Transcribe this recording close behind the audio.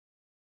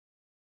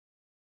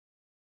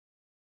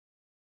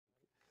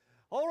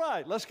All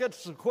right, let's get to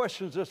some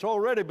questions that's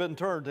already been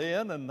turned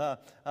in, and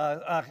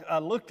I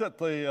looked at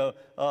the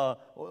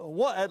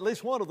at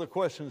least one of the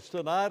questions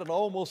tonight, and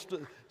almost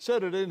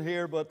said it in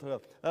here, but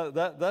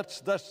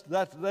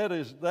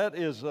that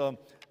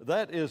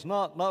is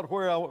not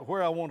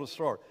where I want to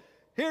start.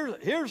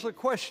 Here's a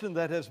question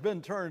that has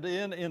been turned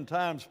in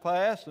times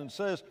past, and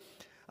says,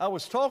 I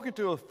was talking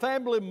to a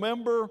family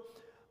member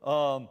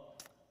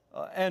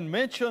and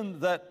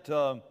mentioned that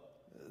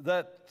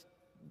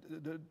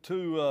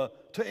to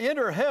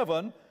enter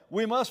heaven,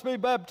 we must be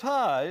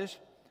baptized,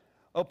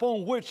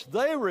 upon which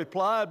they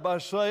replied by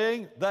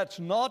saying, that's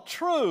not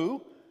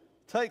true.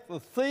 Take the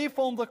thief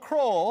on the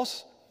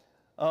cross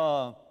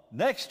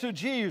next to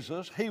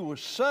Jesus. He was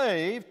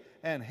saved,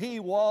 and he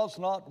was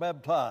not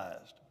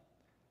baptized.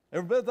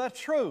 Everybody, that's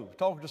true.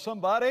 Talking to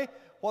somebody,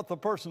 what the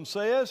person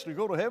says, to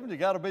go to heaven, you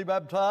got to be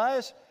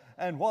baptized.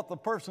 And what the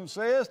person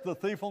says, the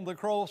thief on the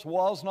cross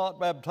was not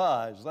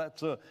baptized.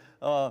 That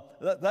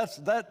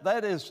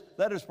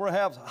is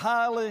perhaps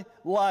highly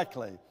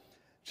likely.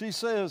 She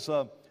says,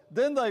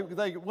 then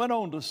they went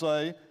on to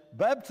say,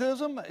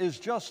 baptism is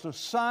just a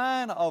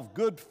sign of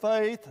good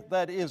faith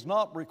that is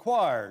not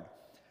required.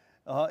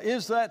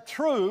 Is that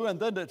true?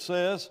 And then it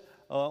says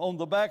on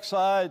the back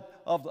side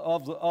of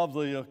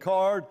the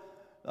card,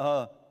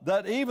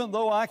 that even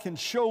though I can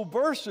show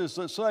verses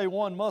that say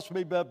one must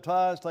be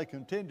baptized, they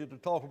continue to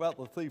talk about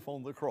the thief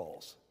on the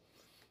cross.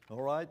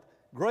 All right?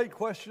 Great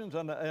questions,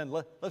 and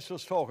let's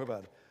just talk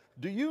about it.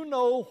 Do you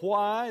know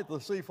why the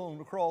thief on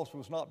the cross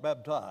was not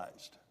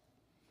baptized?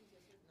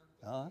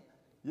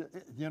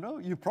 You know,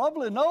 you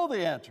probably know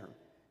the answer.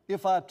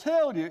 If I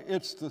tell you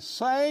it's the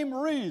same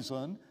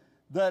reason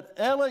that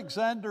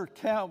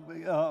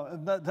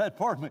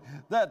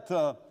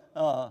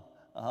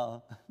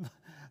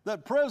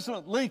that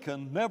President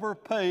Lincoln never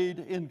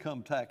paid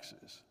income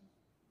taxes.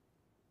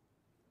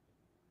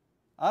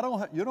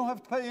 You don't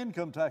have to pay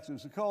income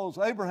taxes because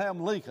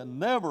Abraham Lincoln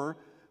never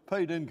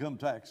paid income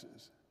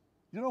taxes.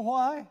 You know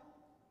why?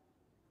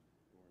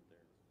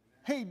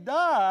 He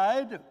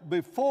died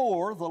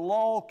before the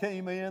law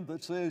came in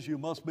that says you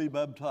must be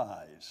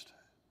baptized.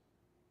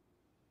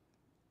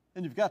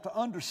 And you've got to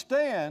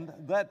understand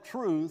that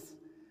truth.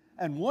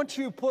 And once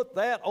you put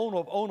that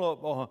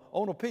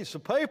on a piece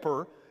of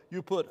paper,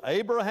 you put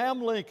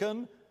Abraham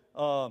Lincoln,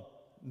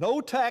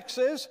 no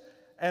taxes,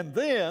 and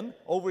then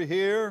over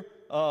here,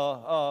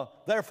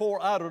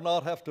 therefore I do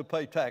not have to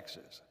pay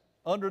taxes.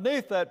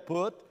 Underneath that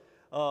put,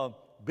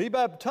 be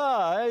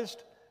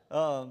baptized,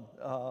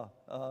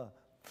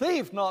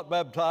 thief not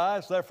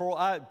baptized, therefore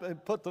I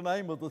put the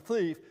name of the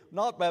thief,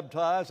 not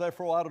baptized,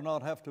 therefore I do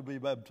not have to be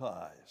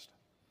baptized.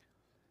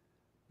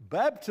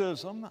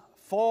 Baptism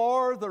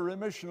for the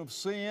remission of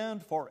sin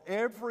for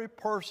every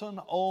person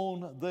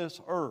on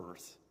this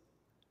earth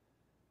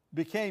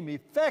became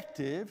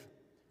effective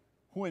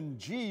when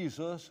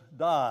Jesus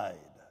died.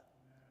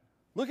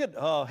 Look at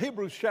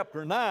Hebrews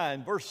chapter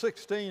 9, verse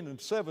 16 and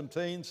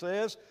 17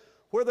 says,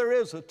 where there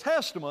is a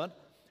testament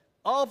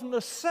of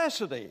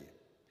necessity,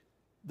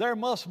 there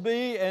must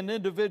be an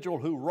individual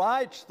who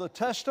writes the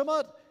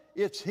testament.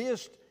 It's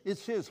his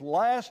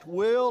last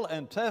will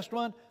and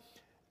testament,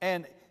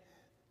 and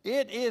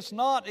it is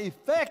not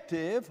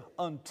effective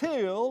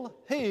until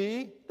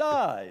he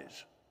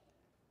dies.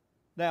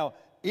 Now,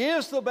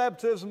 is the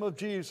baptism of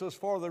Jesus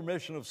for the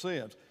remission of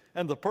sins?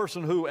 And the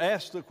person who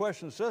asked the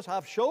question says,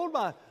 I've showed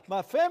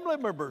my family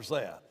members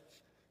that.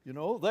 You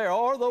know, there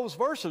are those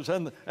verses,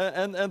 and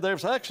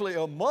there's actually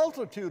a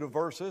multitude of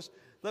verses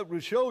that will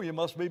show you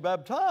must be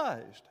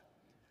baptized.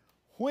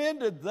 When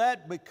did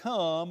that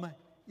become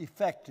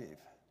effective?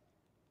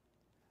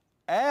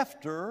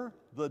 After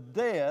the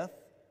death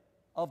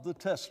of the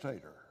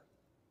testator.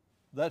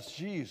 That's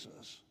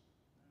Jesus.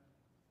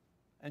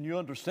 And you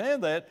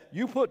understand that.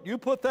 You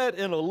put that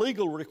in a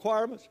legal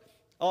requirement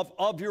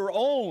of your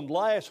own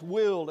last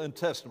will and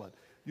testament.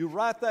 You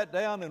write that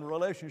down in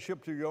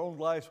relationship to your own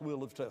last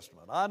will of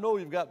testament. I know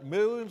you've got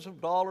millions of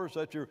dollars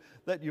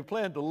that you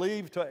plan to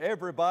leave to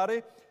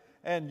everybody,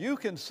 and you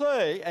can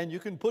say, and you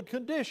can put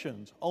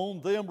conditions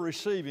on them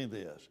receiving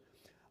this.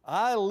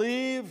 I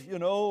leave,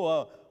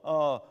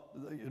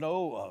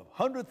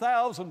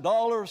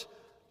 $100,000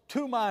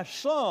 to my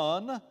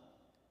son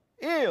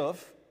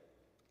if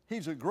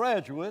he's a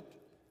graduate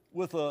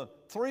with a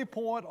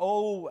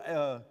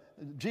 3.0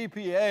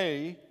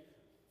 GPA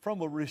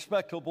from a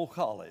respectable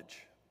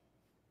college.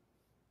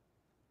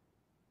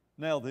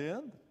 Now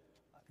then,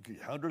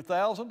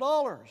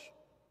 $100,000.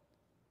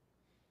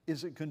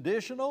 Is it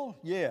conditional?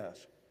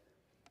 Yes.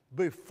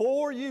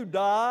 Before you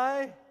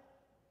die,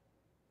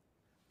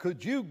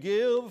 could you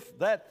give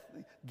that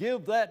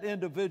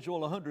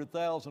individual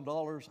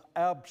 $100,000?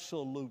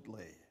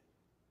 Absolutely.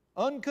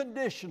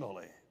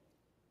 Unconditionally.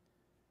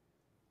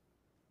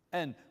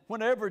 And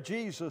whenever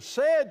Jesus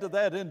said to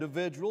that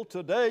individual,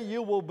 today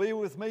you will be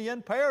with me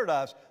in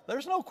paradise,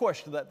 there's no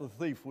question that the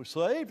thief was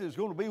saved. He's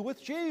going to be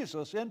with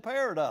Jesus in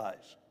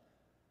paradise.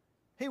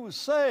 He was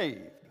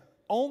saved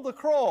on the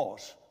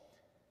cross.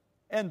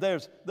 And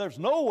there's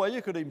no way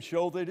you could even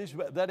show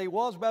that he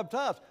was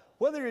baptized.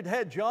 whether he'd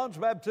had John's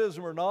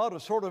baptism or not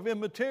is sort of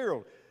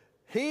immaterial.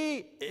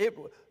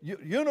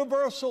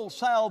 Universal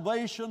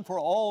salvation for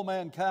all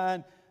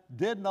mankind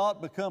did not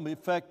become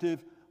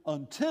effective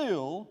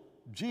until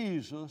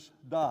Jesus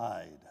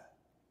died.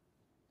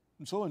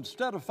 And so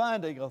instead of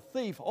finding a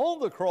thief on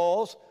the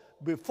cross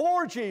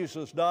before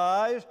Jesus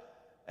dies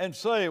and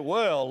say,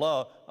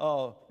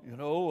 well,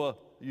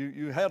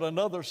 you had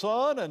another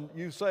son and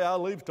you say, I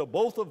leave to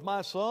both of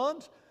my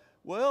sons.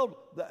 Well,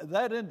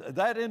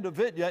 that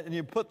individual, and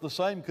you put the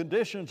same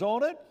conditions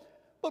on it,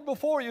 but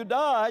before you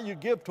die, you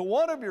give to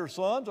one of your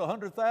sons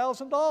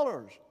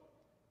 $100,000.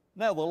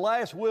 Now, the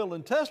last will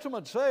and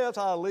testament says,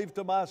 I leave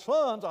to my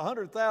sons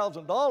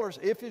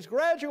 $100,000 if he's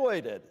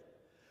graduated.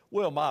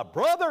 Well, my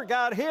brother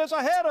got his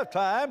ahead of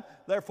time,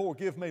 therefore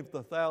give me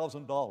the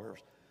 $1,000.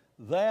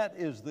 That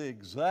is the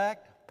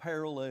exact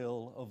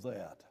parallel of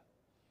that.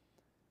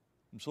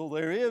 And so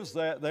there is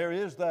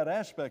that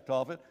aspect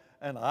of it.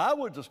 And I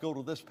would just go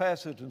to this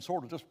passage and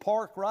sort of just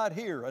park right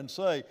here and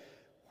say,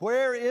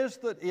 where is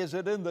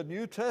it in the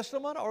New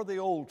Testament or the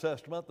Old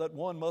Testament that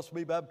one must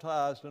be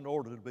baptized in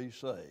order to be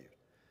saved?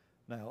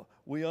 Now,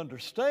 we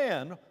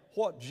understand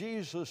what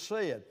Jesus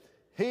said.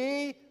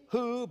 He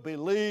who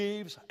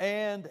believes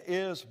and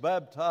is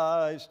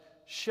baptized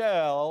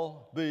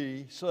shall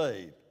be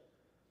saved.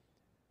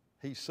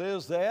 He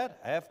says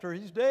that after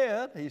he's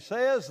dead. He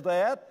says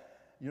that,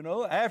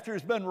 after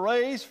he's been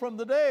raised from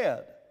the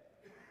dead.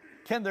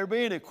 Can there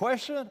be any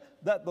question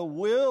that the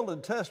will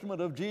and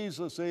testament of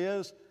Jesus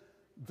is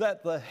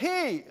that let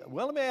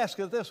me ask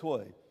it this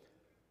way.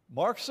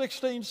 Mark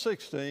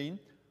 16:16,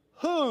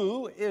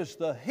 who is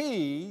the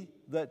he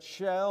that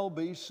shall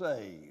be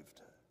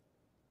saved?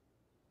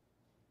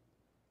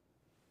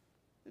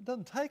 It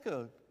doesn't take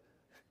a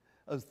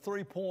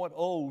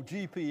 3.0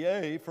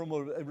 GPA from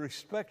a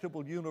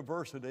respectable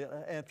university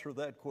to answer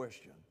that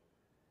question.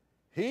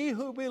 He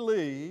who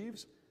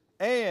believes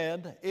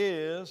and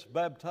is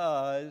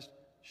baptized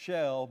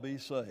shall be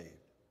saved.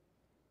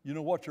 You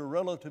know what your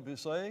relative is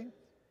saying?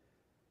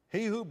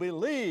 He who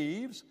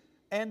believes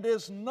and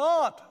is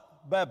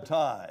not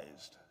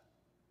baptized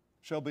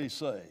shall be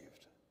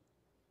saved.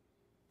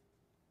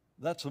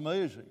 That's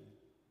amazing.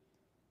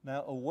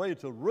 Now, a way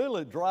to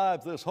really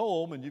drive this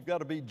home, and you've got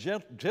to be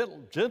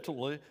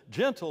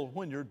gentle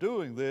when you're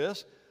doing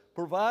this,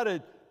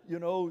 provided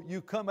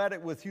you come at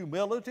it with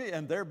humility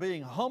and they're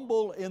being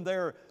humble in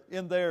their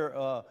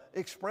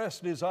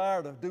expressed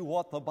desire to do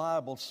what the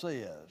Bible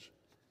says.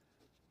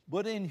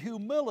 But in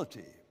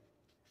humility,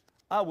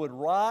 I would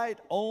write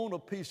on a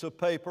piece of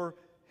paper,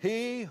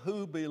 he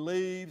who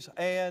believes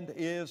and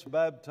is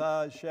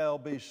baptized shall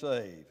be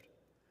saved.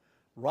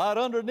 Right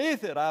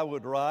underneath it, I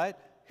would write,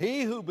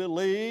 he who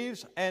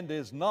believes and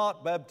is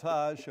not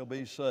baptized shall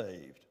be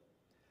saved.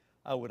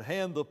 I would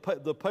hand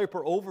the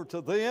paper over to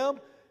them,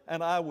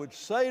 and I would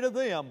say to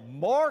them,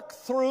 mark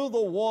through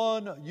the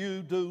one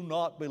you do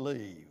not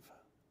believe.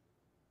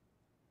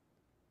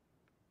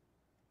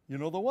 The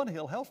one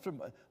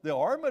the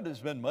argument has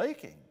been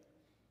making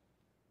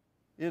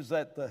is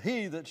that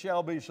he that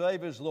shall be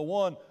saved is the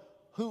one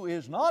who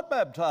is not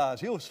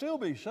baptized. He'll still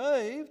be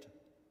saved.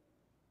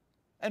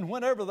 And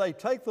whenever they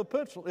take the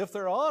pencil, if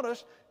they're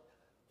honest,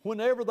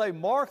 whenever they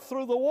mark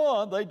through the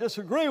one they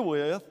disagree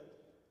with,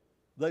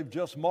 they've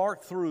just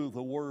marked through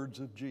the words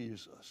of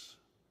Jesus.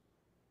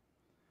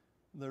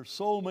 There's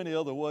so many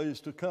other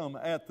ways to come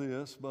at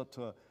this, but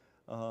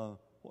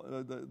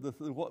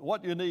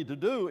what you need to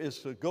do is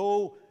to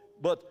go,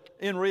 but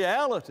in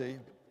reality,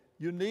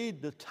 you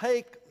need to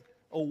take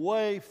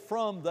away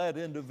from that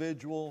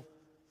individual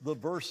the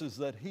verses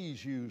that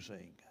he's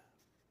using.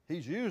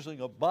 He's using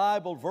a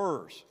Bible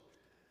verse,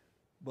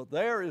 but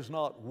there is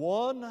not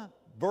one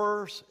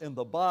verse in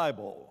the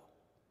Bible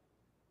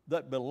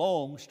that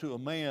belongs to a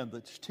man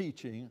that's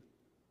teaching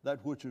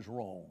that which is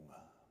wrong.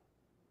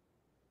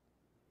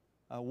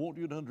 I want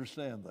you to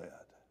understand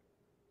that.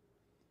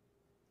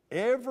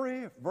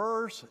 Every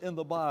verse in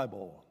the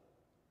Bible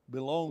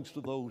belongs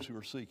to those who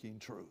are seeking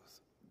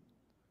truth.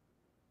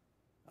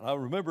 And I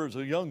remember as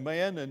a young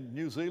man in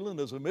New Zealand,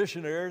 as a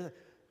missionary,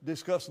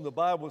 discussing the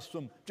Bible with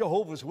some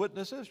Jehovah's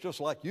Witnesses, just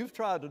like you've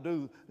tried to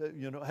do,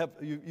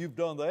 you've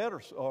done that,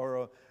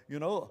 or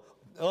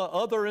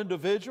other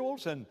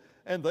individuals, and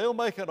they'll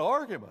make an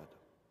argument.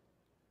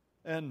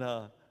 And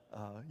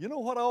you know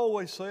what I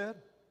always said?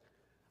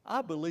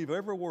 I believe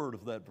every word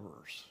of that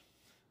verse.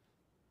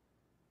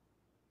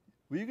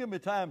 Will you give me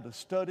time to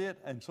study it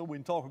and so we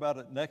can talk about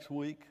it next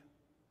week?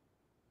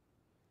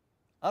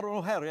 I don't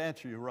know how to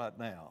answer you right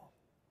now.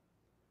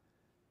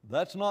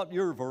 That's not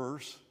your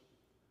verse.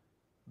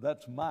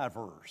 That's my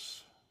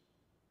verse.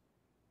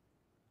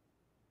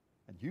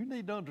 And you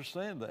need to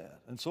understand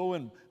that. And so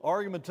in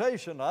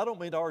argumentation, I don't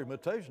mean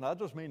argumentation, I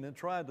just mean in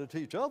trying to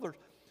teach others,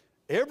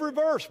 every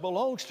verse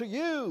belongs to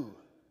you.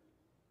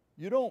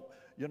 You don't,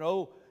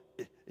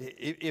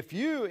 if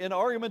you in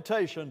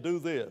argumentation do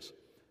this,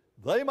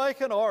 they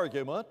make an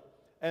argument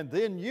and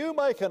then you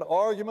make an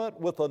argument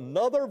with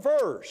another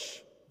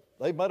verse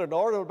They've made an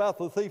argument about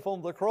the thief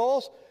on the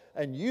cross,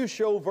 and you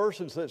show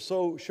verses that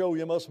show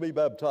you must be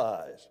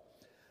baptized.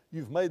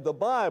 You've made the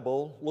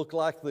Bible look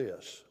like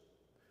this.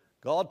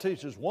 God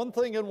teaches one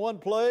thing in one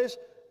place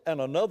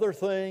and another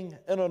thing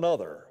in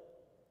another.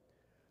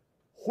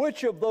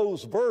 Which of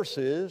those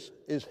verses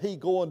is he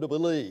going to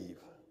believe?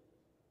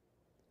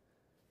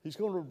 He's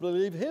going to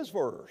believe his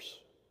verse.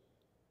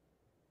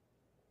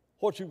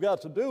 What you've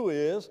got to do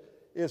is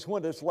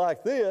when it's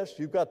like this,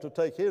 you've got to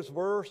take his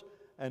verse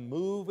and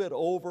move it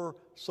over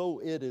so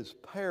it is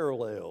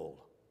parallel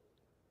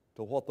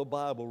to what the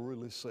Bible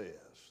really says.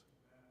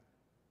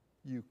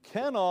 You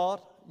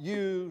cannot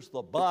use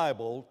the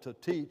Bible to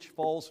teach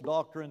false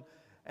doctrine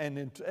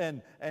and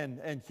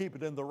keep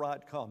it in the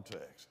right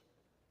context.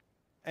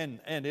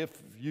 And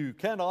if you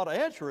cannot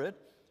answer it,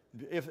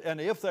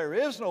 if there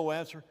is no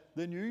answer,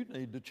 then you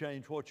need to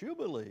change what you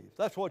believe.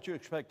 That's what you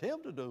expect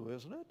him to do,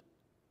 isn't it?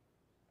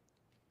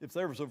 If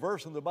there was a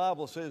verse in the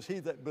Bible that says, he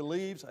that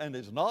believes and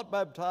is not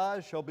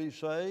baptized shall be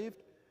saved,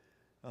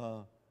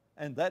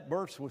 and that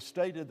verse was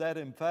stated that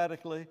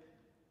emphatically,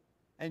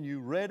 and you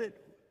read it,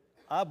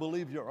 I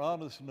believe you're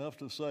honest enough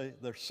to say,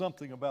 there's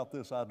something about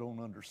this I don't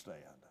understand.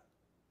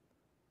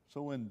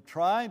 So in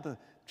trying to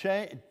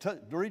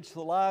reach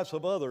the lives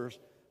of others,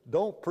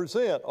 don't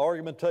present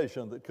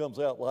argumentation that comes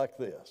out like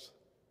this.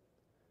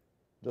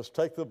 Just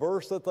take the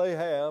verse that they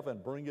have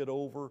and bring it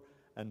over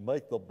and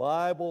make the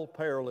Bible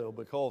parallel,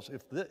 because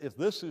if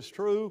this is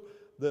true,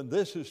 then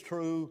this is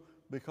true,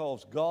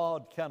 because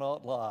God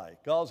cannot lie.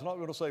 God's not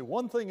going to say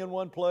one thing in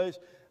one place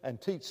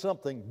and teach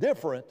something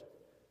different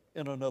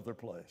in another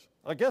place.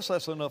 I guess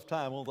that's enough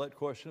time on that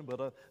question,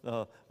 but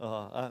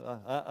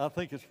I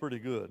think it's pretty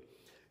good.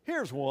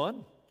 Here's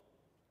one.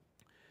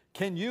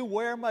 Can you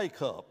wear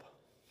makeup?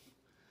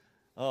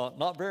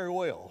 Not very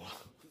well.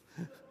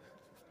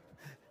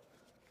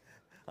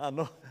 I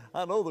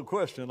know the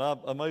question.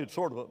 I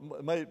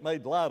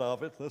made light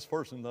of it. This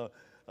person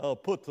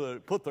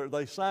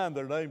they signed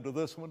their name to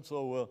this one.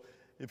 So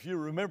if you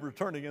remember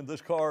turning in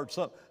this card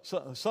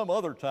some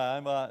other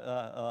time,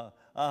 I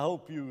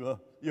hope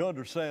you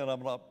understand.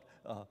 I'm not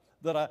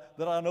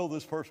that I know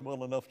this person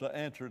well enough to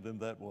answer it in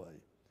that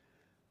way.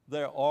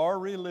 There are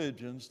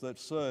religions that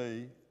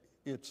say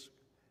it's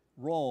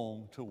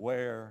wrong to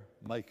wear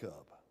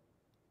makeup.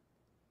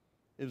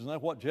 Isn't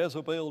that what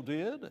Jezebel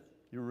did?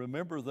 You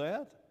remember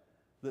that?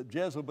 That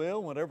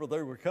Jezebel, whenever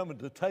they were coming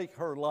to take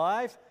her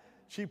life,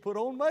 she put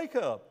on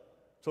makeup.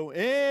 So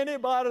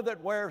anybody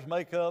that wears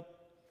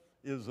makeup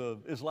is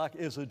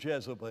a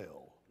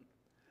Jezebel.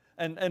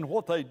 And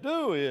what they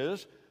do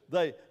is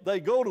they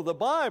go to the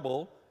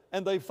Bible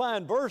and they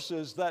find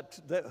verses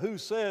that who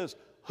says,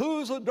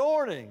 who's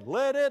adorning?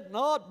 Let it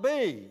not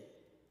be.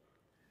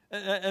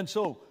 And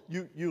so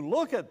you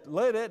look at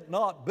let it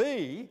not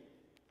be,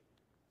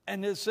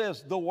 and it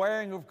says the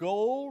wearing of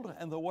gold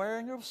and the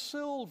wearing of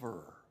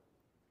silver.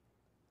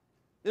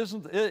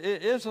 Isn't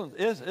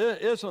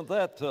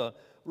that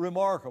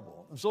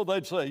remarkable? And so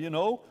they'd say,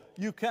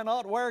 you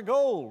cannot wear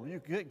gold.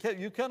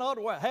 You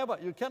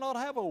cannot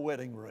have a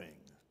wedding ring.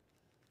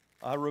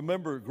 I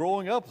remember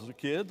growing up as a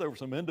kid, there were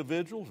some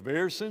individuals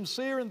very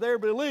sincere in their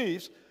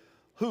beliefs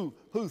who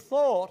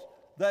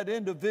thought that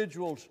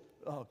individuals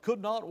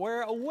could not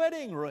wear a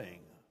wedding ring.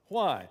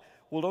 Why?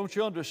 Well, don't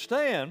you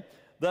understand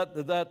that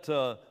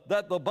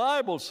the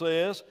Bible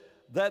says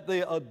that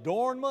the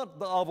adornment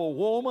of a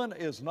woman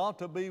is not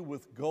to be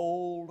with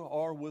gold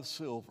or with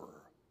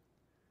silver.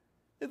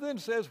 It then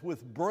says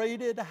with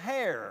braided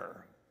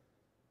hair.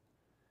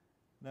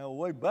 Now,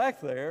 way back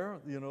there,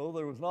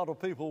 there was not a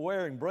people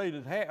wearing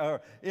braided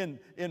hair. In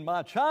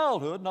my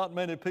childhood, not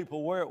many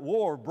people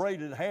wore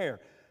braided hair.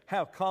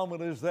 How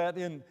common is that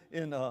in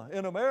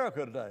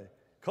America today?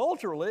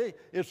 Culturally,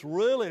 it's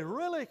really,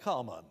 really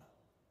common.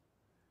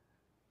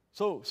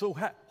 So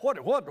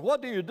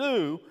what do you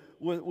do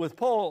with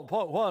Paul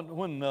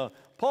when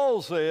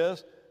Paul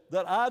says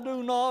that I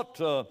do not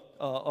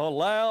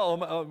allow?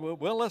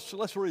 Well,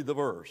 let's read the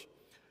verse.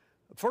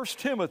 1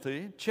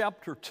 Timothy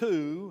chapter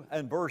 2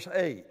 and verse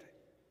 8.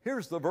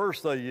 Here's the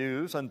verse they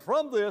use, and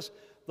from this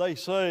they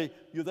say,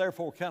 you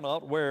therefore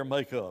cannot wear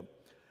makeup.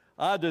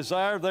 I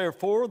desire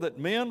therefore that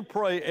men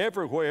pray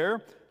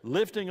everywhere,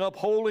 lifting up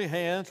holy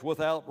hands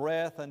without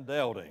wrath and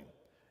doubting.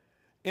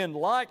 In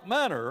like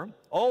manner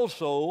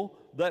also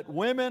that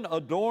women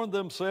adorn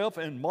themselves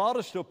in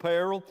modest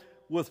apparel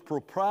with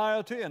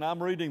propriety, and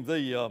I'm reading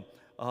the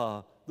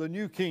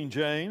New King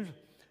James,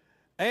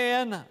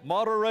 and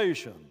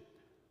moderation,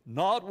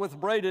 not with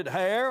braided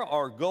hair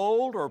or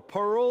gold or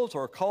pearls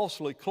or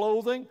costly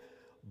clothing,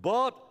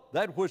 but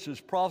that which is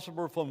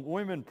possible from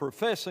women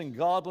professing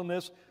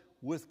godliness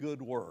with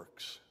good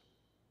works.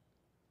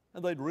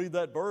 And they'd read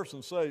that verse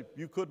and say,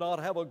 you could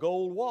not have a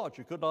gold watch,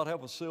 you could not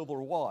have a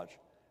silver watch.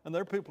 And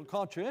there are people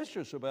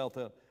conscientious about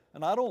that.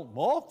 And I don't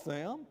mock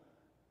them.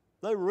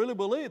 They really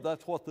believe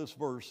that's what this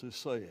verse is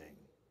saying.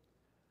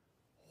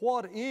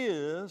 What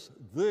is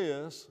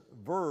this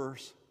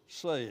verse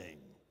saying?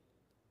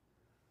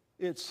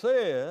 It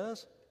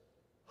says,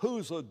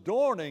 whose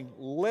adorning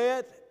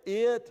let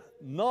it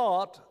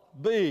not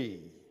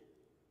be.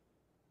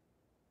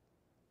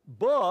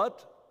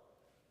 But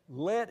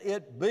let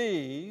it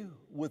be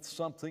with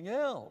something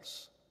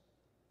else.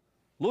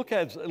 Look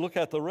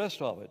at the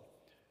rest of it.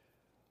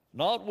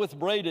 Not with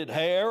braided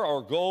hair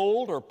or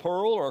gold or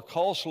pearl or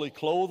costly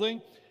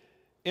clothing,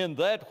 in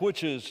that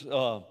which is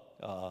or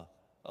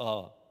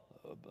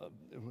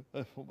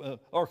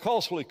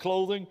costly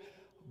clothing,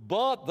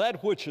 but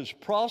that which is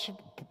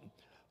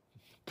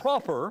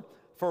proper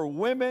for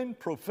women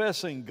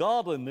professing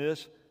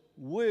godliness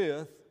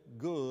with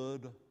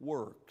good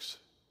works.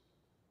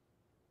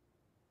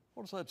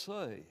 What does that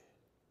say?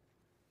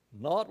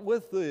 Not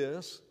with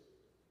this,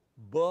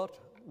 but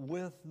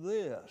with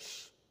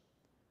this.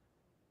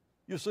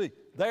 You see,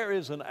 there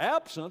is an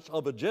absence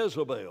of a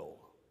Jezebel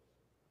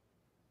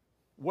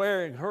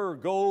wearing her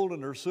gold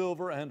and her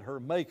silver and her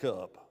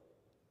makeup.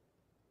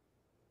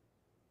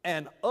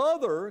 And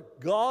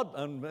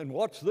and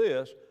watch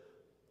this,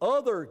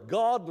 other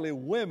godly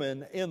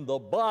women in the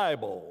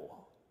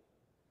Bible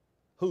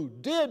who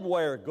did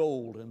wear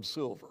gold and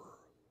silver.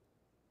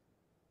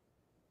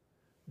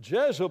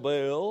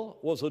 Jezebel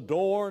was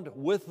adorned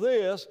with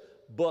this,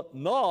 but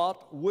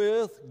not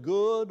with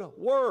good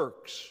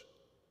works.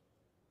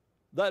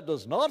 That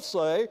does not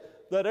say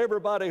that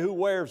everybody who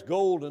wears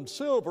gold and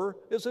silver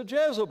is a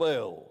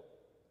Jezebel.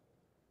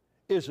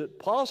 Is it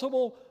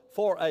possible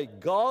for a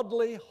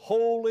godly,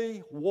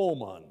 holy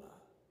woman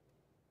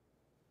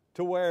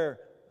to wear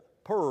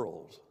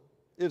pearls?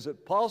 Is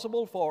it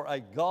possible for a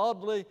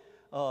godly,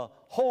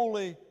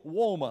 holy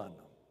woman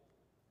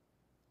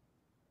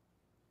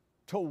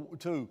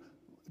to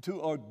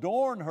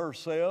adorn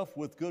herself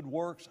with good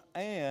works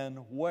and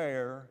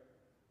wear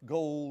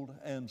gold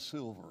and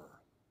silver?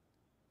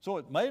 So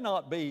it may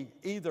not be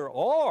either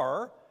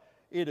or.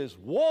 It is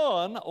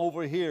one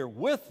over here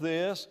with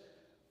this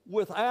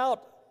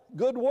without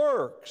good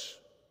works.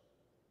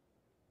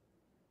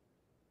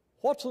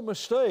 What's the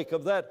mistake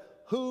of that?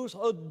 Whose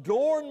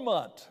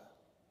adornment,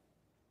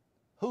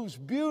 whose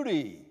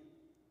beauty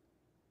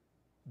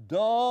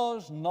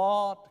does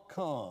not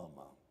come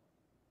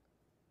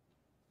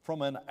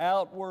from an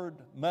outward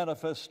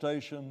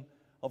manifestation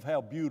of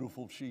how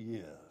beautiful she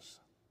is.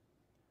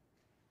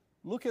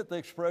 Look at the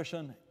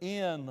expression,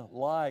 in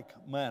like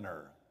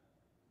manner.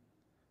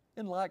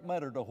 In like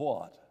manner to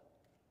what?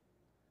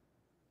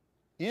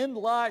 In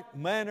like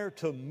manner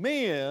to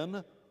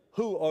men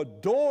who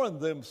adorn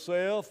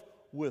themselves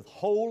with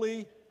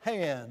holy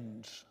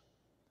hands.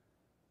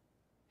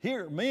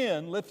 Here,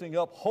 men lifting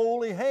up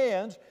holy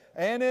hands,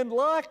 and in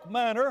like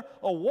manner,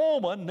 a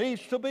woman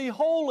needs to be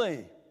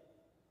holy.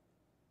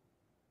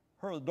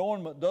 Her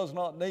adornment does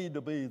not need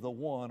to be the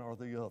one or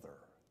the other.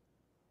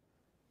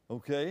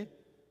 Okay?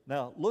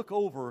 Now, look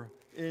over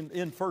in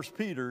 1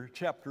 Peter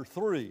chapter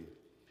 3.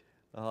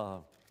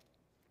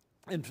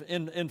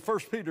 In 1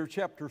 Peter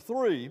chapter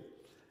 3,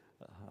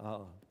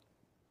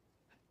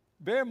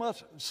 very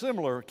much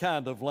similar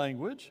kind of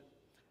language.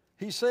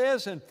 He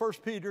says in 1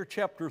 Peter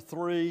chapter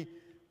 3,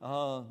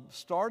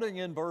 starting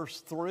in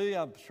verse 3,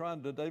 I'm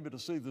trying to, David, to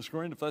see the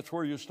screen if that's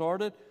where you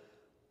started.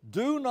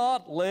 Do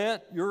not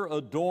let your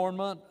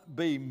adornment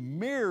be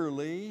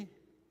merely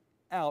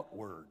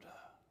outward.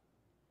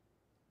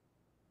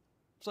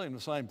 Saying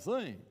the same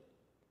thing.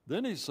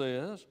 Then he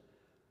says,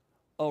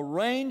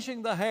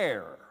 arranging the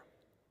hair,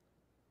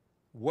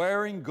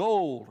 wearing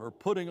gold, or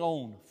putting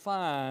on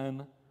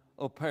fine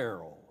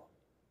apparel.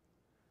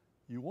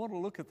 You want to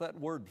look at that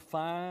word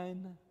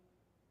fine?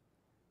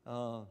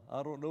 I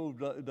don't know,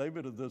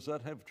 David, does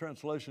that have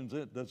translations in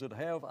it? Does it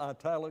have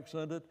italics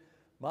in it?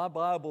 My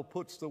Bible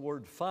puts the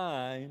word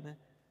fine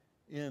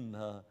in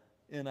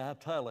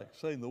italics,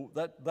 saying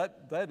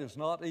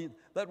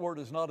that word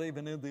is not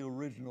even in the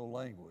original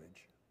language.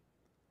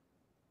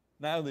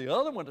 Now, the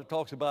other one that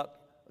talks about,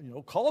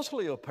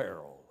 costly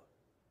apparel.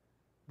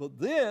 But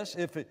this,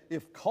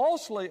 if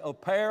costly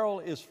apparel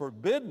is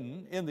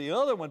forbidden in the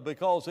other one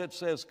because it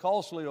says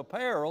costly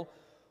apparel,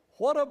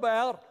 what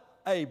about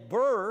a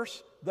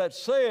verse that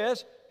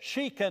says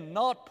she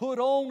cannot put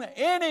on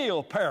any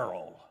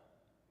apparel?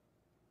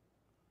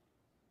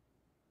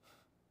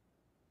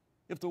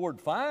 If the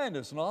word fine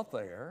is not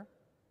there,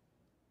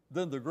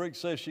 then the Greek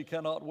says she'd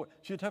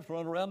have to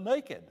run around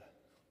naked.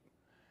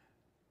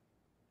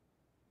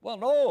 Well,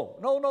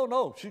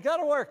 no. She's got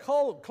to wear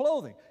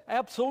clothing.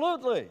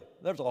 Absolutely.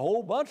 There's a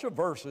whole bunch of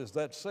verses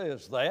that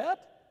says that.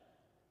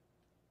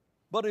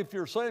 But if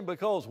you're saying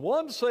because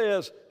one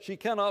says she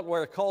cannot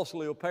wear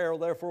costly apparel,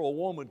 therefore a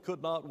woman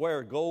could not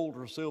wear gold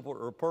or silver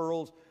or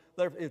pearls,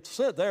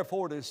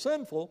 therefore it is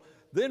sinful,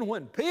 then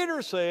when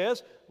Peter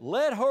says,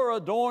 let her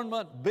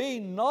adornment be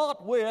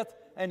not with,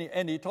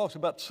 and he talks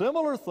about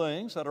similar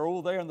things that are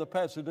over there in the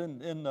passage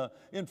in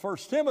 1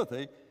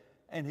 Timothy,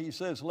 and he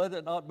says, let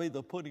it not be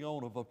the putting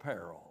on of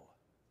apparel.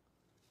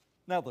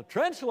 Now the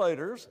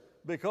translators,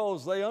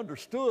 because they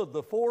understood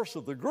the force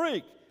of the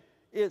Greek,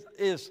 is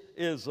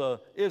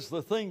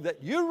the thing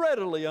that you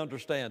readily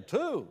understand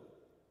too.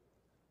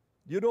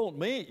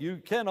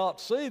 You cannot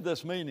see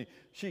this meaning.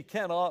 She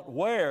cannot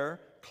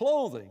wear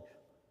clothing.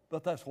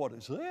 But that's what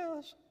it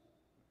says.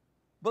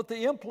 But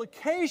the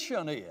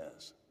implication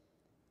is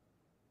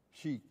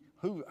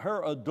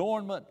her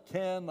adornment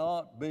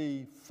cannot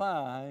be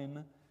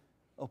fine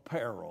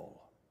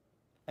apparel.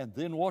 And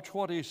then watch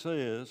what he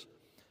says.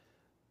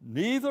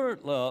 Rather,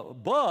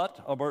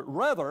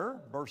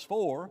 verse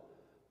 4,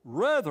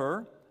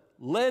 rather,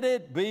 let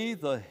it be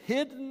the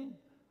hidden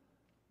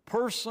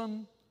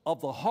person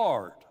of the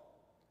heart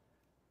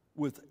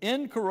with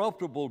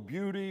incorruptible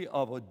beauty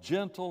of a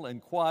gentle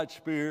and quiet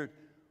spirit,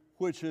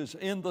 which is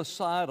in the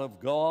sight of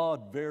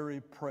God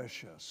very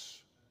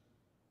precious.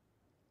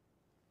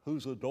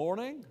 Whose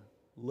adorning?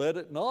 Let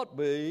it not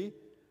be,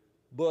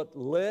 but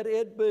let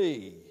it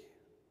be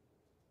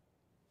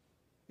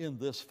in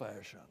this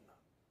fashion.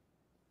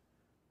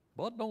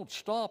 But don't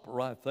stop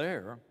right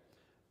there.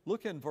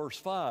 Look in verse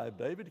 5.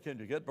 David, can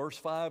you get verse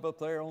 5 up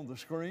there on the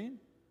screen?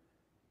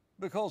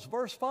 Because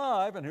verse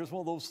 5, and here's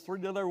one of those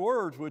three-letter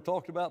words we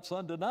talked about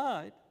Sunday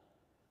night,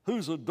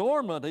 whose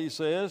adornment, he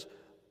says,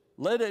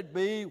 let it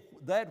be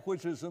that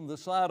which is in the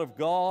sight of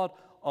God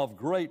of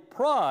great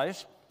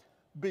price,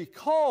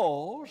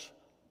 because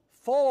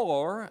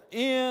for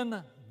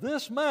in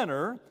this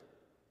manner,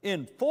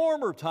 in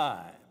former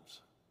times,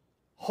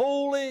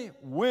 holy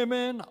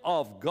women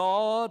of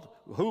God,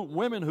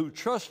 women who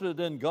trusted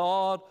in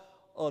God,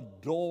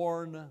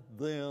 adorn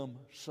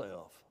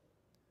themselves.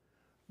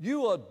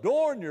 You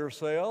adorn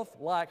yourself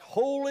like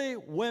holy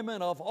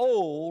women of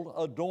old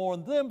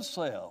adorn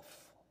themselves.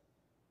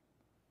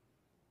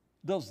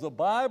 Does the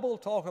Bible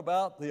talk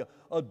about the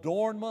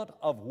adornment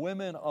of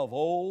women of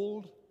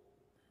old?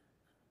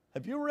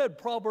 Have you read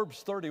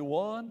Proverbs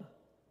 31?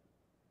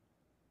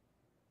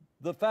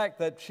 The fact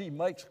that she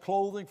makes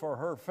clothing for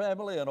her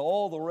family and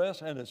all the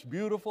rest, and it's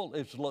beautiful,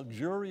 it's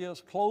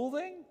luxurious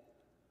clothing.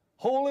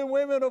 Holy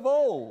women of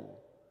old.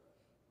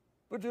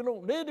 But you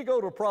don't need to go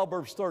to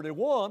Proverbs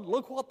 31.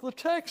 Look what the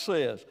text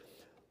says.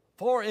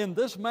 For in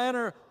this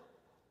manner,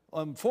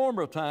 in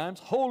former times,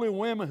 holy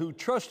women who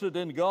trusted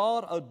in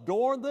God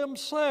adorned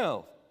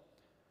themselves,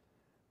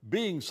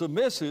 being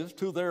submissive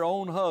to their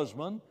own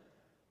husband.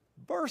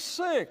 Verse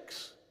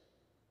 6,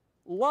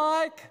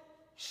 like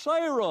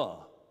Sarah.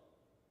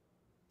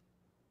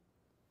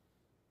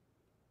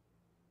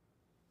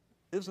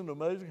 Isn't it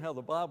amazing how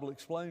the Bible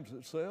explains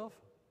itself?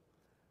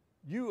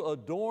 You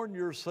adorn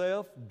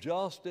yourself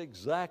just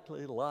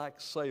exactly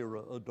like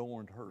Sarah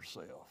adorned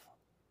herself.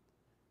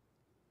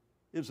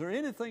 Is there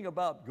anything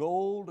about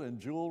gold and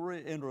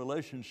jewelry in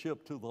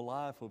relationship to the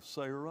life of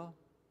Sarah?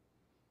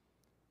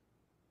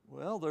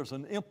 Well, there's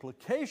an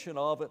implication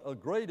of it, a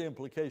great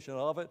implication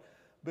of it,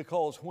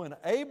 because when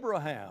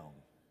Abraham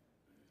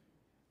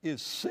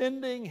is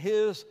sending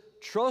his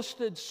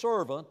trusted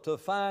servant to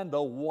find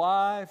a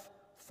wife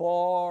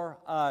for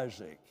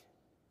Isaac,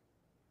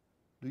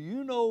 do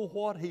you know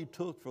what he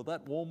took for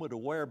that woman to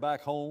wear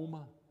back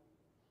home?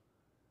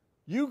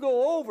 You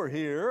go over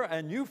here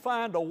and you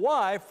find a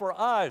wife for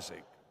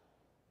Isaac.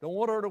 Don't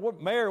want her to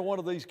marry one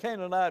of these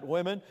Canaanite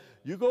women.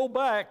 You go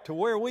back to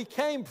where we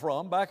came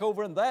from, back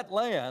over in that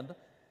land,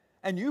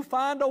 and you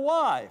find a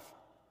wife.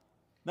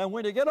 Now,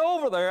 when you get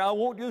over there, I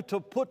want you to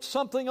put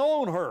something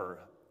on her.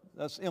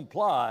 That's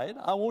implied.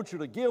 I want you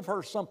to give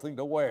her something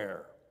to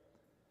wear.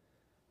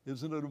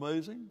 Isn't it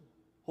amazing?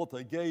 What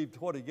he gave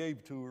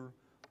to her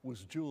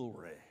was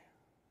jewelry.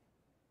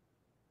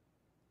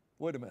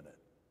 Wait a minute.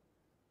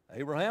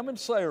 Abraham and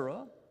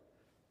Sarah,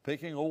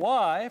 picking a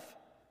wife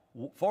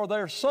for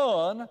their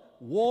son,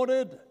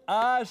 wanted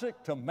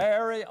Isaac to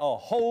marry a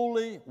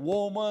holy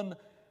woman,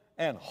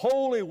 and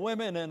holy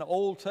women in the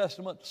Old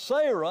Testament,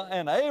 Sarah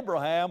and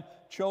Abraham,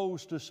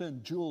 chose to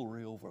send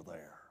jewelry over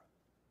there.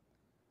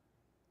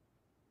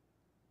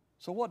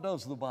 So what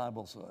does the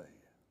Bible say?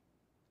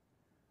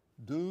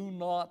 Do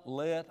not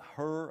let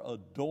her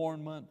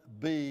adornment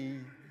be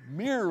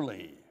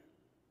merely.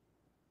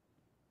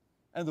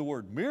 And the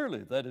word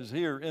merely that is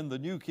here in the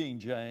New King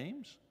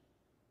James,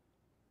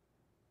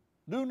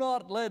 do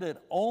not let it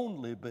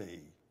only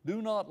be.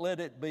 Do not let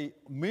it be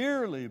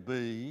merely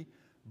be,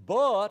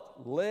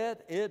 but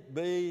let it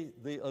be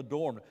the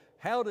adornment.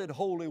 How did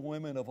holy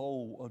women of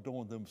old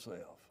adorn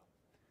themselves?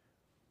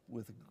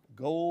 With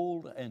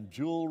gold and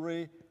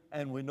jewelry.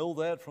 And we know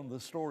that from the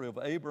story of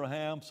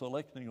Abraham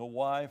selecting a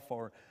wife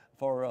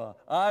for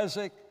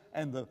Isaac,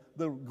 and the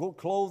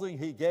clothing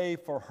he gave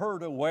for her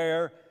to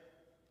wear,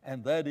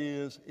 and that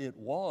is, it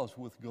was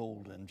with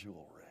gold and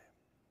jewelry.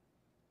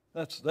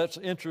 That's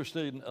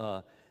interesting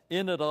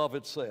in and of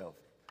itself.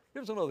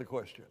 Here's another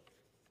question.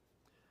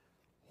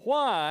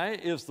 Why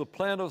is the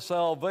plan of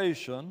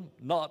salvation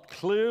not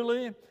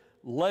clearly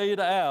laid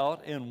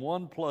out in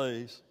one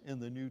place in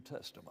the New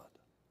Testament?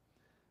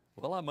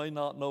 Well, I may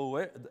not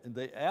know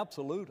the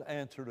absolute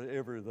answer to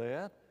every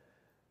that.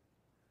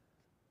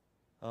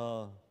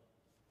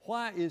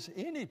 Why is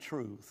any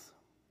truth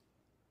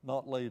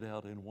not laid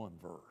out in one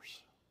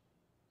verse?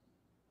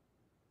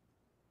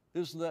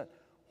 Isn't that,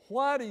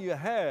 why do you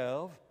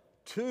have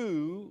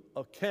two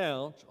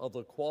accounts of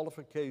the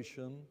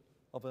qualification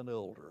of an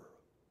elder?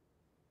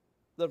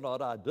 They're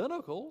not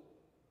identical,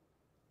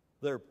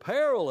 they're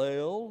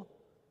parallel,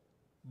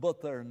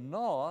 but they're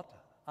not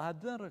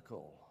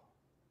identical.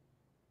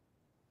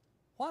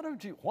 Why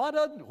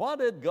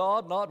did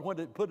God not, when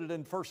it put it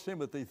in 1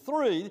 Timothy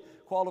 3,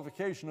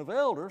 qualification of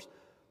elders,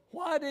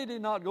 why did He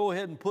not go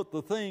ahead and put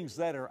the things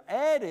that are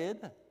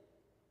added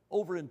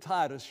over in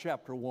Titus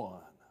chapter 1?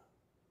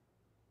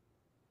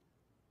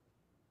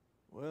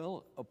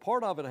 Well, a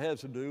part of it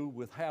has to do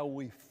with how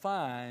we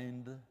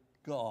find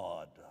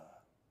God.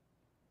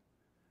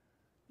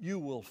 You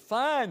will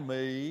find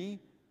me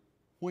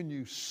when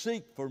you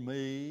seek for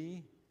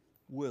me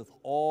with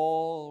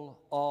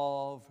all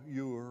of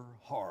your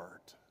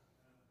heart.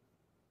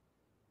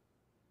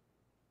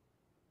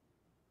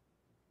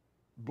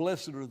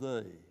 Blessed are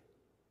they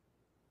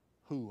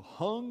who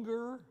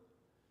hunger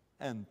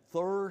and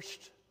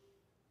thirst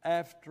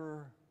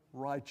after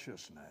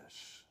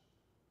righteousness.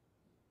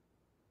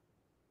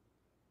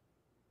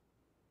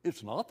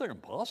 It's not they're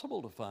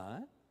impossible to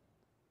find.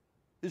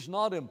 It's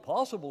not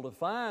impossible to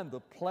find the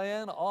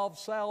plan of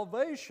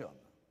salvation.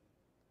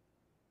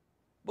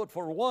 But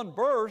for one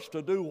verse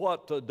to do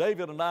what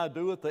David and I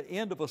do at the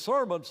end of a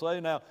sermon,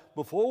 say, now,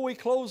 before we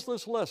close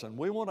this lesson,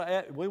 we want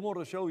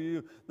to show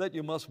you that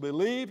you must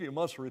believe, you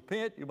must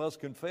repent, you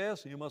must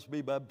confess, and you must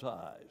be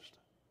baptized.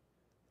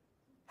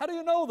 How do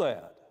you know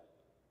that?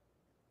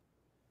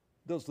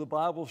 Does the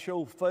Bible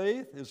show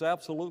faith is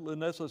absolutely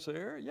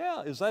necessary?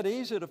 Yeah. Is that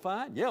easy to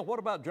find? Yeah. What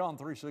about John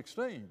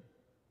 3:16?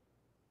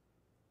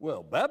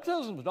 Well,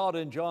 baptism is not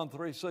in John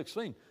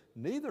 3:16.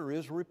 Neither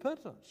is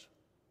repentance.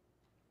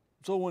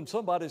 So when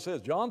somebody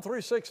says John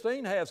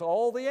 3:16 has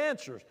all the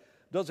answers,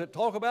 does it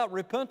talk about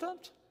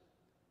repentance?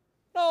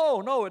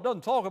 No, it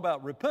doesn't talk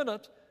about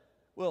repentance.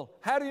 Well,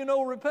 how do you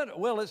know repentance?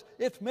 Well,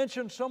 it's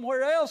mentioned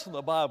somewhere else in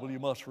the Bible you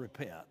must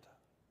repent.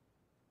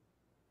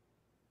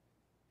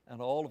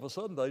 And all of a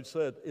sudden they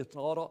said it's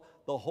not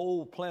the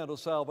whole plan of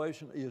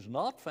salvation is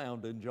not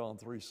found in John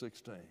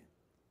 3:16.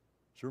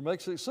 Sure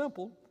makes it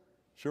simple.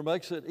 Sure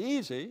makes it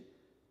easy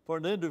for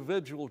an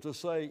individual to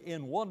say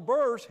in one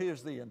verse,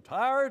 here's the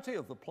entirety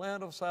of the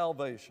plan of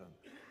salvation.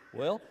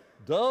 Well,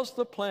 does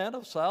the plan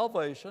of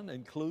salvation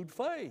include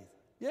faith?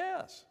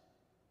 Yes.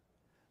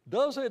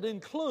 Does it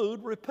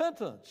include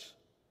repentance?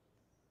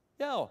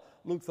 Yeah.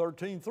 Luke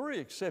 13:3,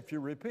 except you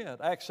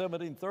repent. Acts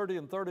 17:30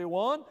 and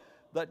 31,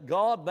 that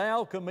God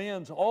now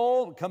commands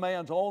all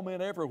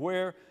men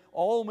everywhere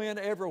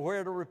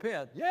to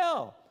repent.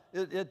 Yeah.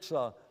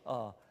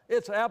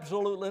 It's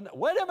absolutely,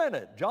 wait a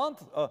minute,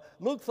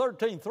 Luke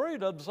 13:3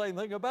 doesn't say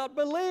anything about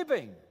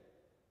believing.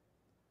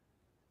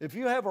 If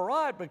you have a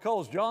right,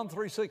 because John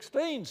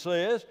 3:16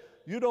 says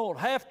you don't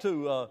have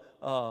to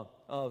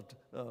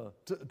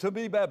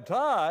be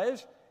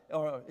baptized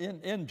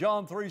in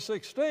John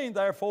 3:16,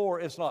 therefore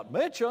it's not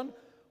mentioned.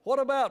 What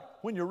about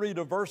when you read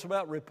a verse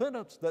about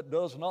repentance that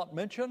does not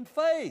mention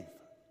faith?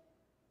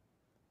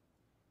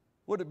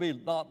 Would it be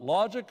not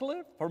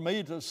logically for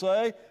me to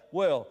say,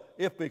 well,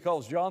 if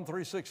because John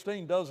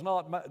 3:16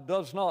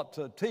 does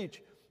not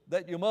teach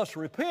that you must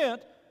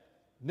repent,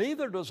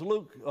 neither does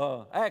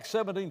Acts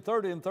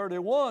 17:30 and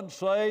 31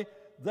 say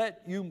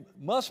that you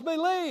must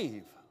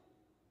believe.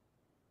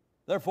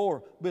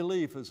 Therefore,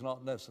 belief is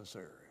not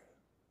necessary.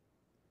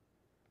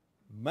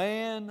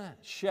 Man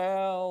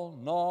shall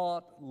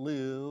not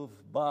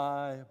live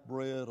by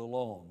bread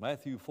alone,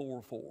 Matthew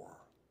 4:4,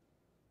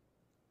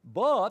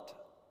 but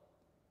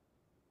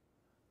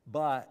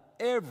by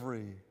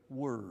every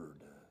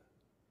word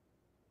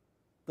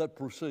that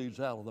proceeds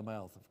out of the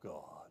mouth of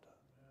God.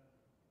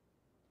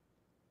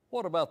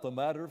 What about the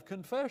matter of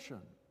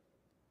confession?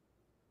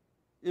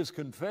 Is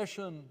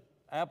confession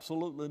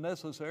absolutely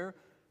necessary?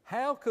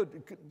 How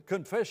could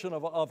confession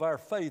of our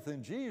faith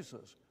in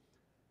Jesus,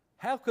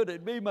 how could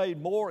it be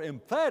made more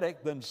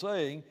emphatic than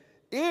saying,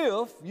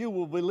 if you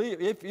will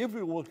believe, if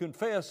you will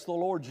confess the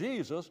Lord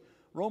Jesus,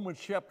 Romans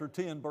chapter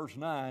 10, verse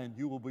 9,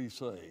 you will be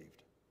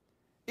saved.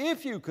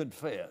 If you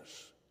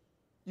confess,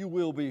 you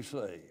will be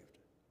saved.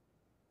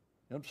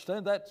 You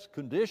understand that's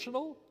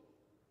conditional?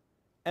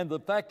 And the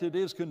fact it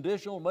is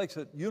conditional makes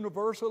it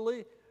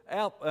universally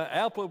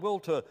applicable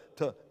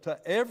to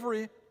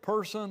every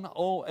person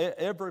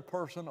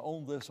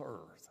on this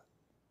earth.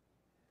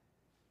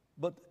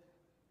 But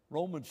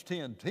Romans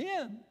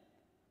 10:10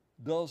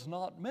 does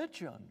not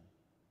mention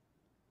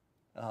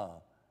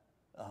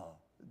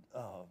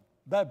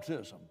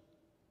baptism.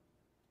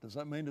 Does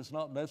that mean it's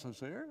not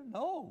necessary?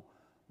 No.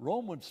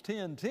 Romans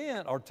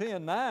 10:10 or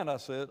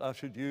 10:9, I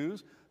should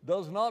use,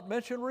 does not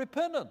mention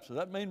repentance. Does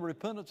that mean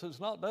repentance is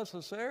not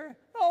necessary?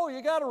 No,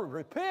 you got to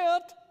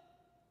repent.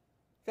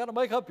 You got to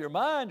make up your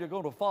mind you're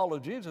going to follow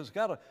Jesus. You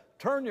got to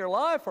turn your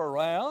life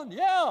around.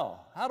 Yeah.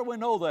 How do we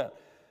know that?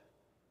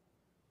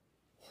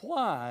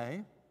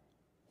 Why,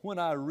 when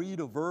I read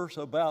a verse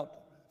about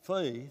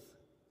faith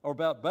or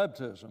about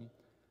baptism,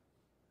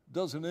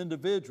 does an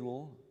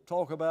individual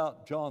talk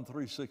about John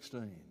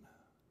 3:16?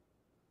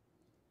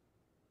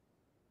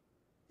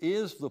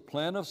 Is the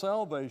plan of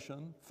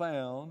salvation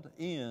found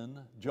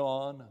in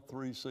John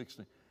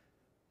 3:16?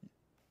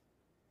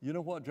 You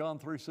know what John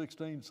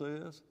 3:16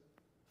 says?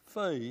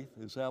 Faith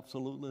is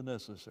absolutely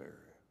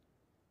necessary.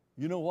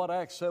 You know what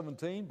Acts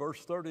 17,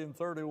 verse 30 and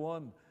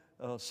 31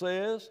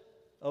 says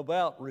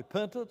about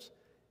repentance?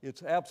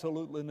 It's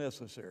absolutely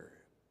necessary.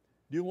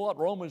 Do you know what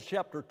Romans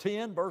chapter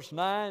 10, verse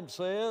 9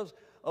 says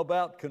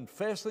about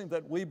confessing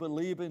that we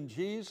believe in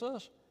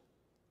Jesus?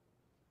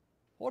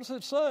 What does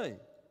it say?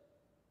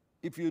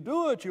 If you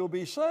do it, you'll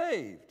be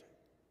saved.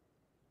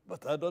 But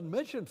that doesn't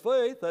mention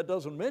faith. That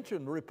doesn't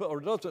mention,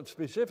 or doesn't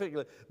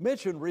specifically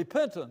mention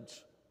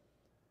repentance.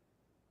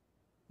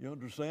 You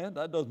understand?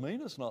 That doesn't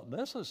mean it's not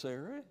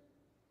necessary.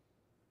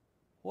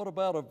 What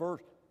about a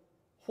verse?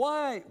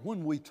 Why,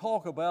 when we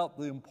talk about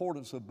the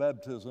importance of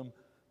baptism,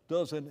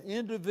 does an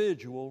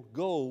individual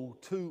go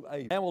to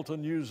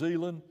Hamilton, New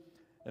Zealand,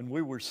 and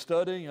we were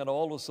studying, and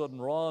all of a sudden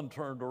Ron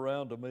turned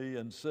around to me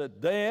and said,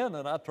 Dan,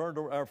 and I turned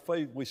to our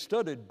faith, we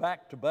studied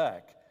back to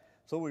back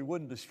so we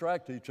wouldn't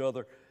distract each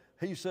other.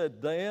 He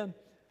said, Dan,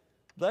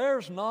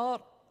 there's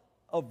not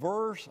a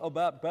verse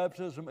about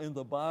baptism in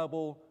the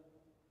Bible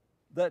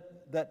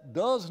that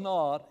does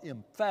not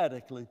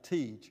emphatically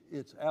teach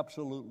it's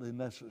absolutely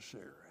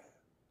necessary.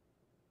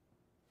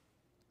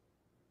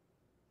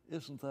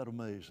 Isn't that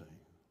amazing?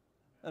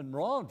 And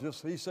Ron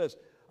he says,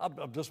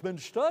 I've just been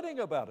studying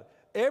about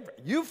it.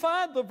 You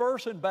find the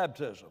verse in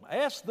baptism.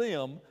 Ask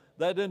them,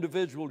 that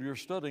individual you're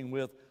studying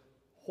with,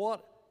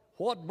 what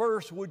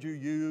verse would you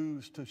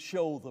use to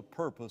show the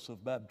purpose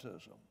of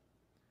baptism?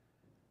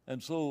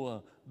 And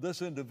so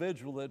this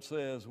individual that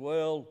says,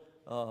 well,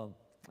 I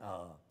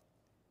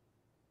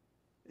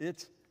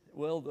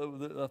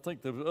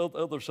think the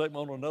other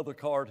statement on another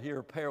card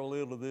here,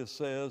 parallel to this,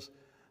 says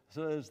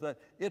that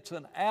it's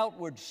an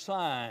outward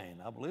sign.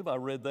 I believe I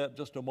read that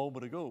just a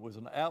moment ago. It was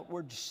an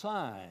outward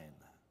sign.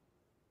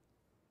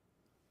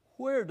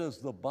 Where does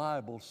the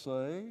Bible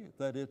say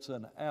that it's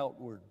an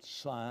outward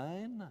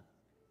sign?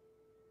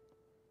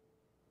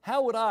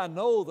 How would I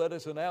know that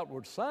it's an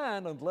outward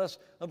sign unless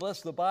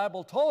the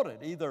Bible taught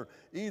it? Either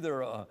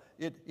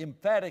it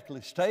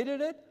emphatically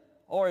stated it,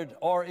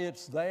 or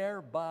it's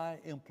there by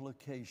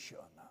implication.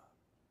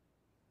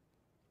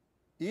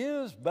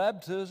 Is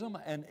baptism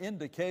an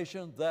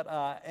indication that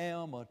I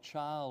am a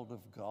child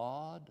of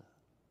God?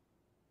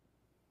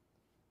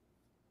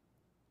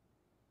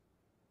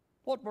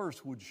 What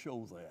verse would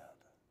show that?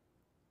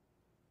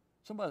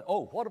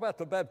 What about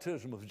the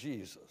baptism of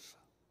Jesus?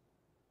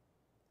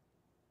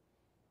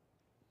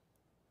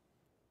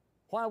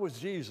 Why was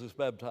Jesus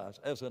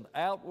baptized? As an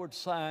outward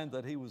sign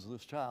that he was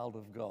this child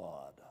of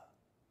God.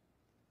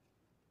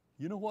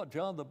 You know what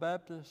John the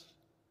Baptist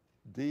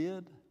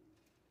did?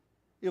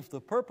 If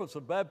the purpose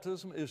of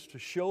baptism is to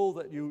show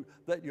that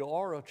you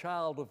are a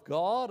child of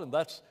God, and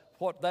that's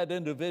what that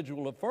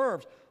individual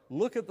affirms,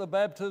 look at the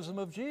baptism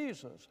of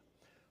Jesus.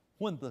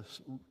 When the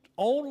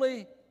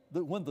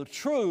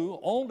true,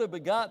 only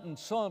begotten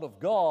Son of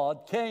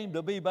God came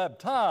to be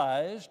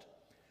baptized,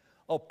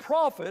 a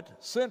prophet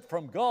sent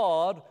from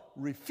God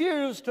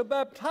refused to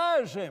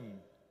baptize him.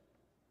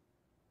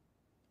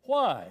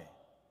 Why?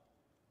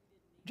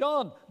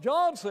 John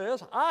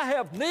says, I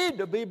have need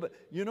to be,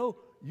 you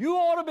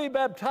ought to be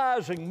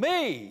baptizing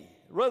me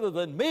rather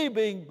than me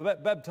being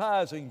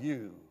baptizing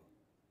you.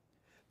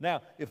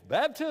 Now, if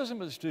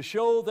baptism is to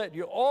show that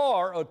you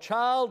are a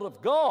child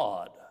of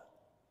God,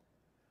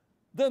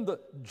 then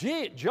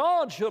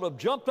John should have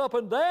jumped up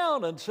and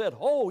down and said,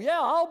 oh yeah,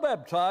 I'll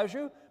baptize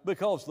you,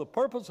 because the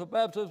purpose of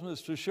baptism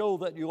is to show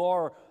that you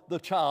are the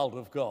child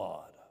of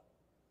God.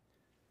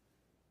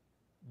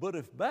 But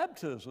if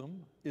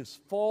baptism is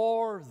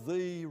for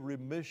the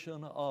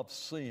remission of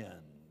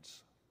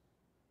sins,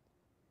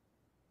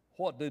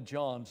 what did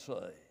John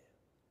say?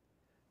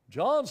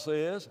 John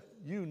says,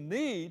 you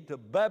need to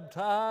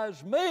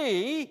baptize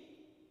me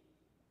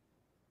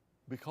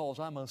because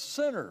I'm a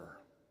sinner.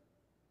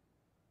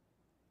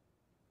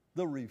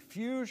 The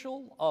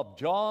refusal of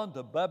John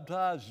to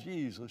baptize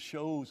Jesus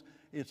shows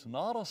it's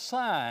not a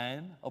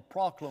sign, a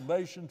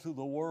proclamation to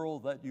the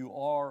world that you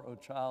are a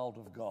child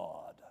of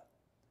God.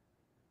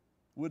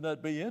 Wouldn't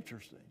that be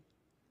interesting?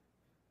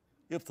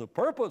 If the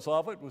purpose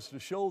of it was to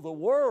show the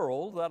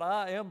world that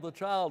I am the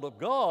child of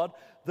God,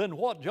 then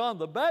what John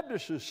the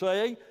Baptist is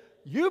saying,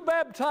 you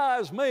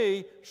baptize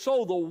me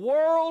so the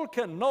world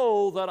can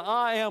know that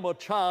I am a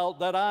child,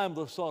 that I am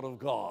the Son of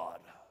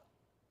God.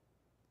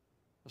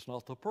 That's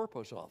not the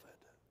purpose of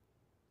it.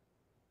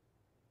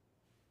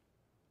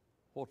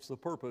 What's the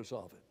purpose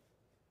of it?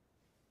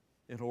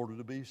 In order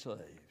to be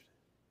saved.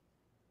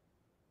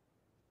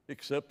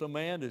 Except a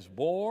man is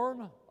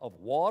born of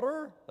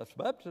water, that's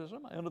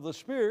baptism, and of the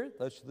Spirit,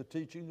 that's the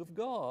teaching of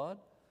God,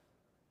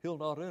 he'll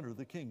not enter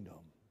the kingdom.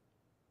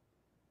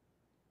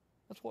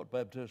 That's what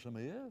baptism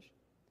is.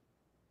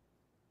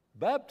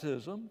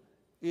 Baptism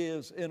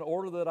is in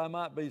order that I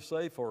might be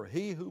saved, for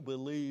he who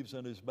believes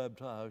and is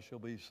baptized shall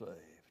be saved.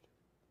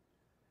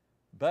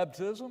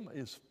 Baptism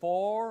is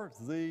for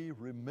the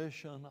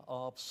remission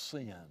of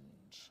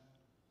sins.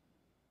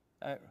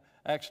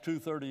 Acts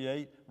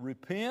 2:38,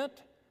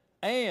 repent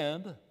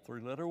and,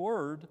 three-letter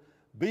word,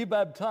 be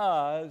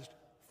baptized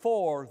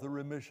for the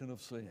remission of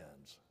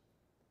sins.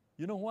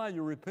 You know why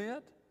you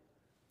repent?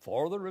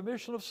 For the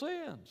remission of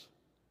sins.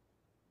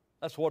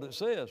 That's what it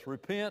says.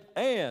 Repent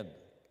and,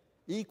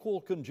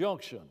 equal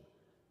conjunction,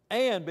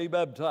 and be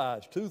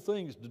baptized. Two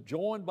things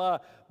joined by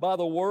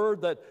the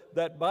word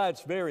that by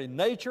its very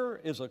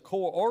nature is a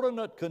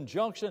coordinate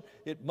conjunction.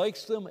 It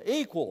makes them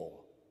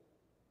equal.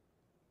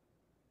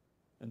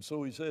 And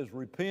so he says,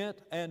 repent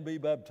and be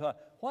baptized.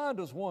 Why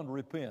does one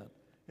repent?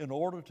 In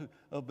order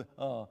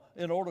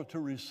to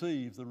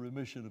receive the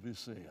remission of his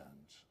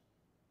sins.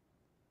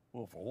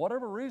 Well, for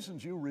whatever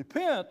reasons you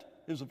repent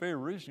is the very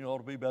reason you ought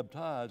to be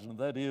baptized, and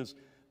that is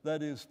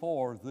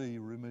for the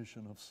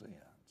remission of sins.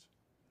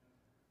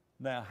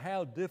 Now,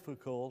 how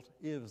difficult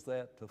is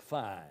that to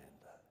find?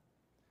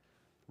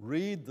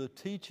 Read the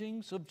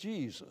teachings of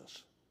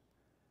Jesus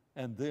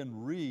and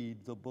then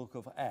read the book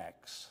of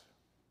Acts.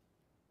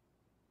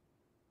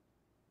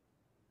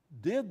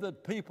 Did the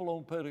people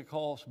on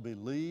Pentecost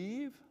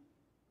believe?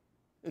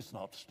 It's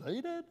not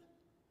stated.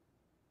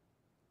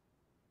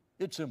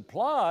 It's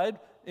implied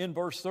in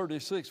verse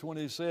 36 when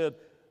he said,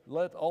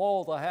 let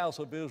all the house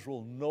of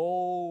Israel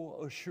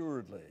know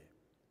assuredly.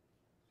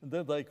 And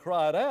then they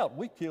cried out,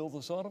 we killed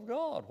the Son of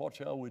God. What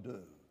shall we do?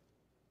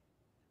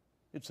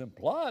 It's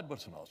implied, but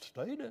it's not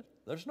stated.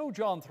 There's no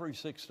John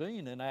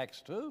 3:16 in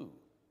Acts 2.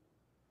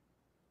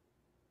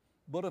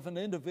 But if an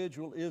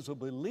individual is a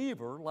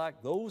believer,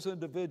 like those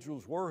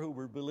individuals were who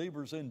were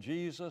believers in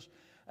Jesus,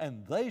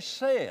 and they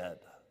said,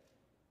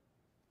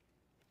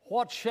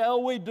 what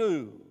shall we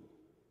do?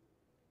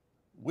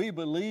 We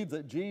believe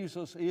that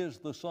Jesus is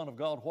the Son of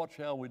God. What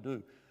shall we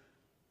do?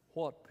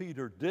 What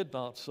Peter did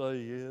not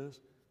say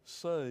is,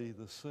 say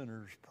the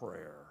sinner's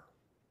prayer.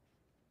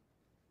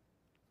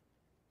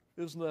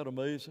 Isn't that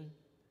amazing?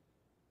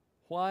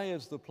 Why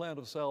is the plan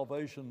of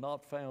salvation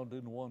not found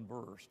in one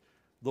verse?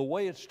 The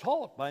way it's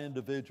taught by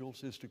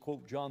individuals is to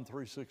quote John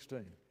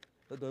 3:16.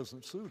 That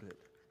doesn't suit it.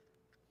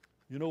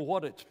 You know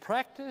what it's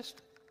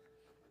practiced?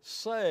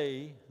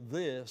 Say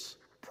this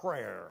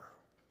prayer.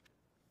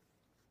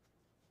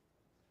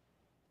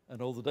 And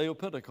on the day of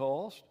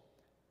Pentecost,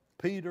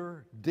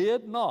 Peter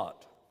did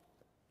not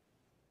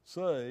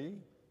say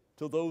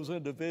to those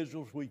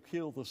individuals, we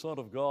killed the Son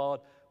of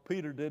God.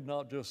 Peter did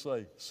not just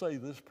say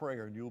this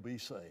prayer and you'll be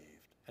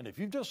saved. And if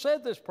you've just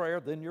said this prayer,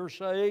 then you're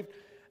saved.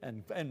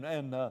 And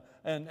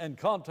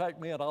contact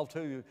me, and I'll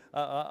tell you.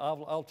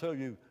 I'll tell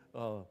you.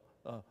 I'll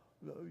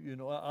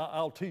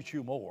teach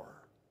you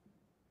more.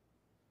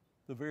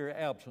 The very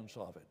absence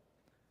of it.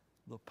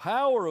 The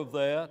power of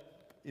that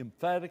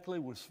emphatically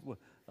was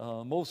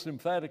most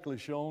emphatically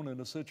shown in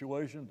a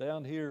situation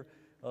down here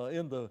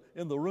in the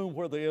room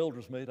where the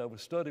elders meet. I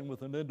was studying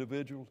with an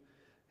individual.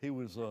 He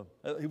was a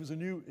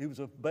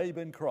babe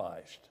in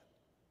Christ,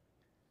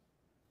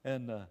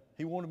 and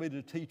he wanted me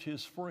to teach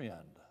his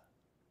friend.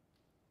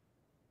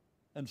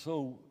 And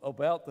so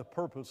about the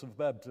purpose of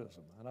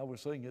baptism, and I was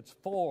saying it's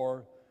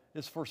for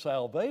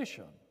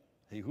salvation.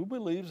 He who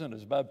believes and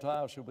is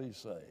baptized shall be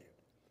saved.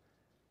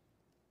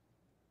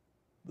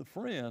 The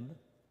friend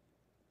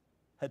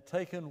had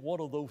taken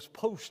one of those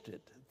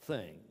Post-it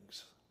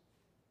things.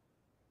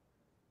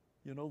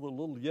 You know, the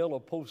little yellow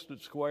Post-it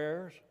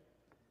squares?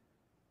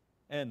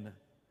 And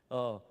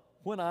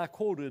when I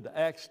quoted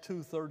Acts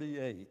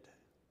 2:38,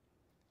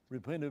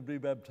 repent and be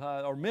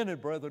baptized, or men and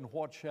brethren,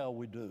 what shall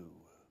we do?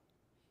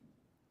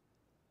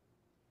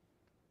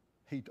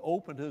 He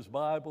opened his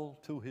Bible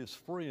to his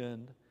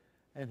friend,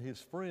 and his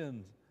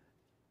friend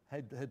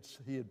had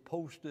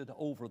posted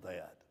over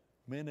that,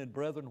 men and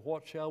brethren,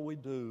 what shall we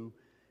do?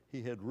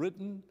 He had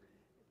written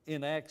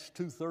in Acts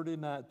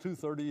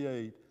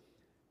 2:38,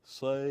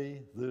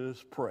 say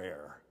this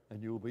prayer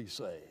and you'll be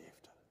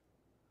saved.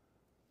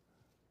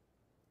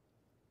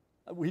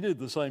 We did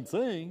the same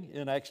thing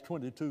in Acts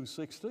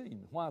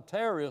 22:16. Why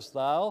tarriest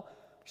thou?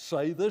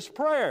 Say this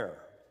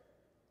prayer.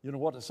 You know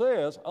what it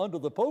says? Under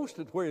the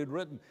Post-it where he had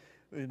written,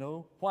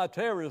 why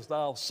tarriest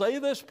thou? Say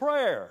this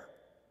prayer.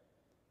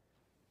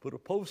 Put a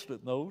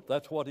Post-it note.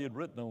 That's what he had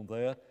written on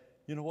that.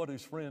 You know what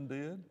his friend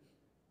did?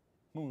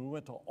 When we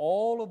went to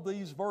all of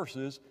these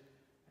verses,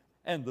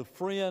 and the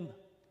friend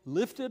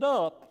lifted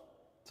up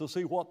to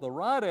see what the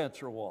right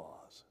answer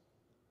was,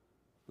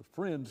 the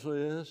friend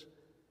says,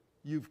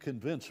 you've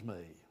convinced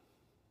me.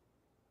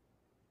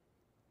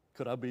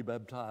 Could I be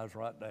baptized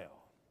right now?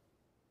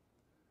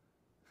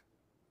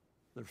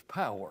 There's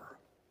power.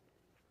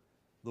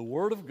 The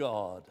Word of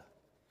God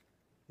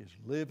is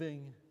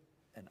living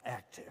and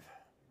active,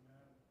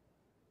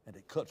 and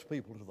it cuts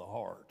people to the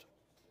heart.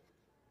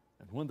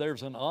 And when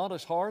there's an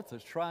honest heart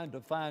that's trying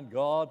to find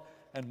God,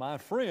 and my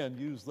friend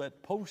used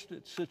that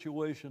Post-it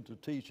situation to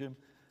teach him,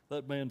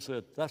 that man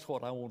said, that's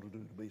what I want to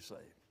do to be saved.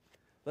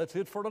 That's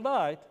it for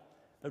tonight.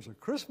 There's a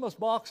Christmas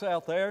box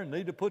out there, and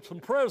need to put some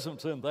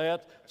presents in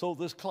that so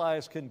this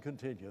class can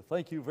continue.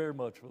 Thank you very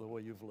much for the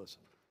way you've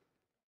listened.